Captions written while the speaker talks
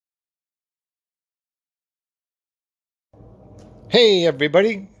Hey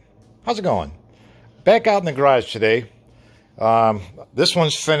everybody, how's it going? Back out in the garage today. This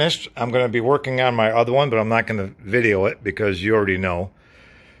one's finished. I'm going to be working on my other one, but I'm not going to video it because you already know.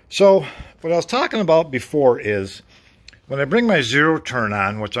 So what I was talking about before is when I bring my zero turn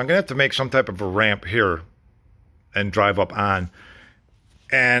on, which I'm going to have to make some type of a ramp here and drive up on,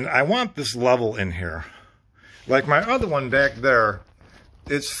 and I want this level in here. Like my other one back there,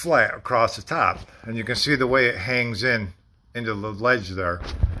 it's flat across the top, and you can see the way it hangs into the ledge there.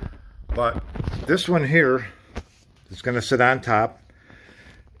 But this one here is going to sit on top,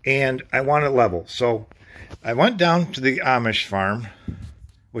 and I want it level. So I went down to the Amish farm,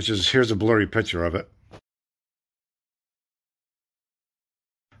 which is, here's a blurry picture of it,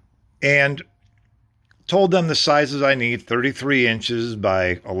 and told them the sizes I need: 33 inches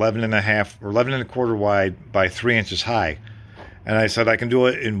by 11 and a half or 11 and a quarter wide by 3 inches high. And I said I can do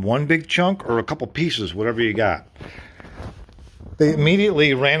it in one big chunk or a couple pieces, whatever you got. They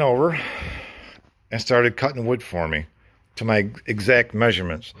immediately ran over and started cutting wood for me to my exact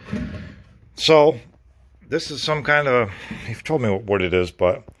measurements. So this is some kind of, you've told me what wood it is,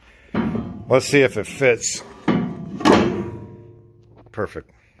 but let's see if it fits. Perfect.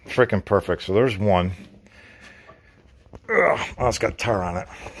 Freaking perfect. So there's one. Ugh, oh, it's got tar on it.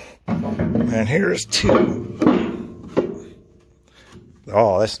 And here's two.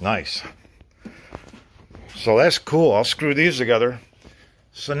 Oh, that's nice. So that's cool. I'll screw these together.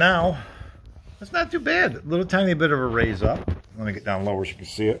 So now, it's not too bad. A little tiny bit of a raise up. Let me get down lower so you can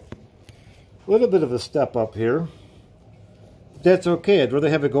see it. A little bit of a step up here. That's okay. I'd rather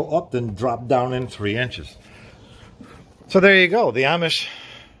have it go up than drop down in 3 inches. So there you go. The Amish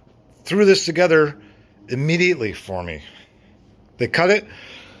threw this together immediately for me. They cut it.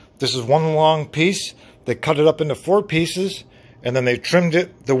 This is one long piece. They cut it up into 4 pieces, and then they trimmed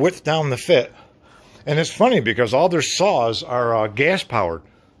it the width down the fit. And it's funny because all their saws are gas powered.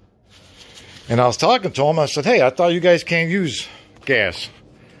 And I was talking to him. I said, hey, I thought you guys can't use gas.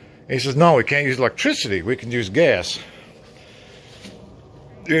 And he says, no, we can't use electricity. We can use gas.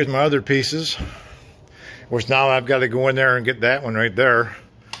 Here's my other pieces, which now I've got to go in there and get that one right there.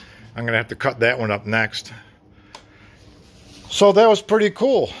 I'm going to have to cut that one up next. So that was pretty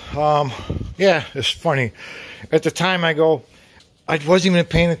cool. Yeah, it's funny. At the time I wasn't even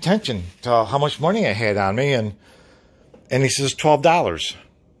paying attention to how much money I had on me, and he says $12.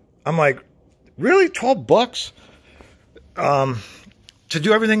 I'm like, really, $12? To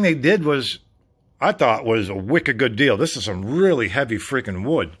do everything they did was, I thought, was a wicked good deal. This is some really heavy freaking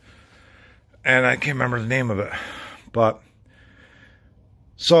wood, and I can't remember the name of it. But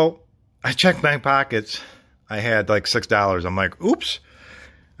so I checked my pockets. I had like $6. I'm like, oops.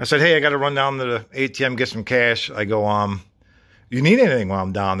 I said, hey, I got to run down to the ATM, get some cash. I go, you need anything while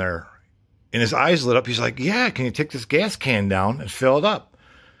I'm down there? And his eyes lit up. He's like, yeah, can you take this gas can down and fill it up?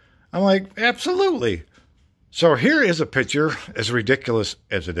 I'm like, absolutely. So here is a picture, as ridiculous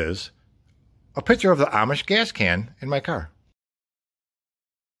as it is, a picture of the Amish gas can in my car.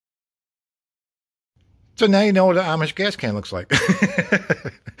 So now you know what an Amish gas can looks like.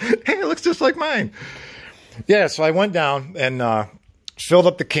 Hey, it looks just like mine. Yeah, so I went down and filled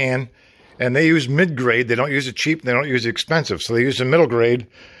up the can. And they use mid-grade. They don't use it cheap. They don't use it expensive. So they use the middle grade.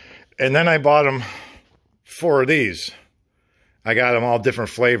 And then I bought them 4 of these. I got them all different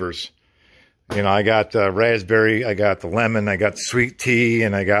flavors. You know, I got raspberry. I got the lemon. I got sweet tea.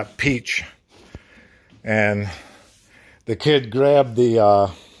 And I got peach. And the kid grabbed the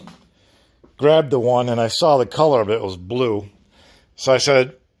one. And I saw the color of it. It was blue. So I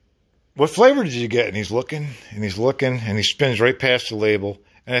said, what flavor did you get? And he's looking. And he's looking. And he spins right past the label.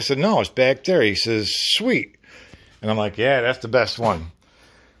 And I said, no, it's back there. He says, sweet. And I'm like, yeah, that's the best one.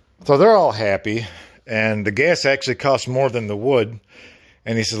 So they're all happy. And the gas actually costs more than the wood.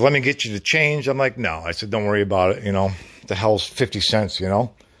 And he says, let me get you the change. I'm like, no. I said, don't worry about it. You know, the hell's 50 cents, you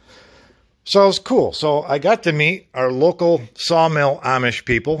know. So it was cool. So I got to meet our local sawmill Amish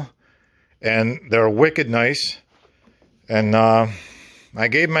people. And they're wicked nice. And I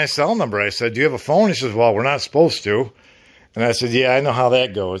gave my cell number. I said, do you have a phone? He says, well, we're not supposed to. And I said, yeah, I know how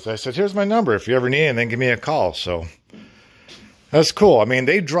that goes. I said, here's my number. If you ever need anything, give me a call. So that's cool. I mean,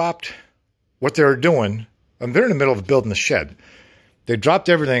 they dropped what they were doing. And they're in the middle of building the shed. They dropped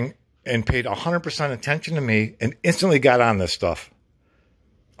everything and paid 100% attention to me and instantly got on this stuff.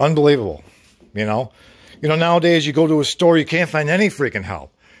 Unbelievable. You know, nowadays you go to a store, you can't find any freaking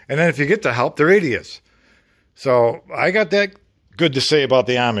help. And then if you get the help, they're idiots. So I got that good to say about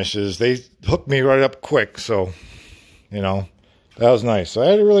the Amish is they hooked me right up quick. So, you know, that was nice. So I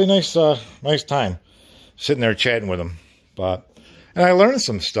had a really nice time sitting there chatting with them. And I learned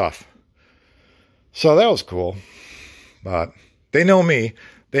some stuff. So that was cool. But they know me.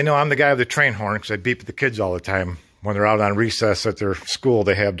 They know I'm the guy with the train horn because I beep at the kids all the time when they're out on recess at their school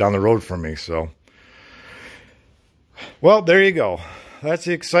they have down the road from me. So, well, there you go. That's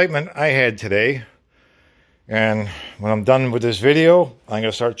the excitement I had today. And when I'm done with this video, I'm going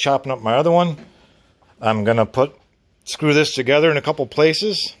to start chopping up my other one. I'm going to screw this together in a couple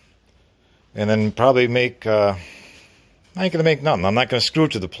places. And then probably make, I ain't going to make nothing. I'm not going to screw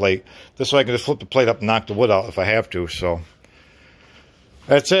it to the plate. This way I can just flip the plate up and knock the wood out if I have to. So,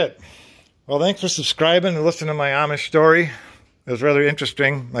 that's it. Well, thanks for subscribing and listening to my Amish story. It was rather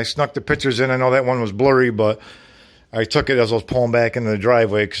interesting. I snuck the pictures in. I know that one was blurry, but I took it as I was pulling back into the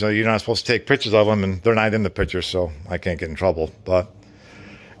driveway because you're not supposed to take pictures of them, and they're not in the picture, so I can't get in trouble. But,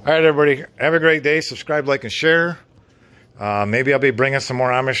 all right, everybody, have a great day. Subscribe, like, and share. Maybe I'll be bringing some more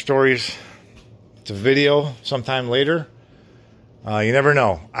Amish stories to video sometime later. You never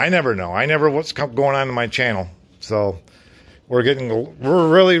know. I never know. I never what's going on in my channel. So we're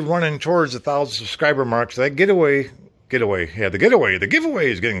really running towards the 1,000 subscriber mark. So that giveaway. Yeah, the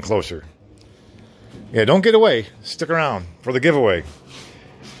giveaway is getting closer. Yeah, don't get away. Stick around for the giveaway.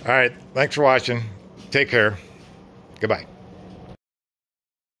 All right, thanks for watching. Take care. Goodbye.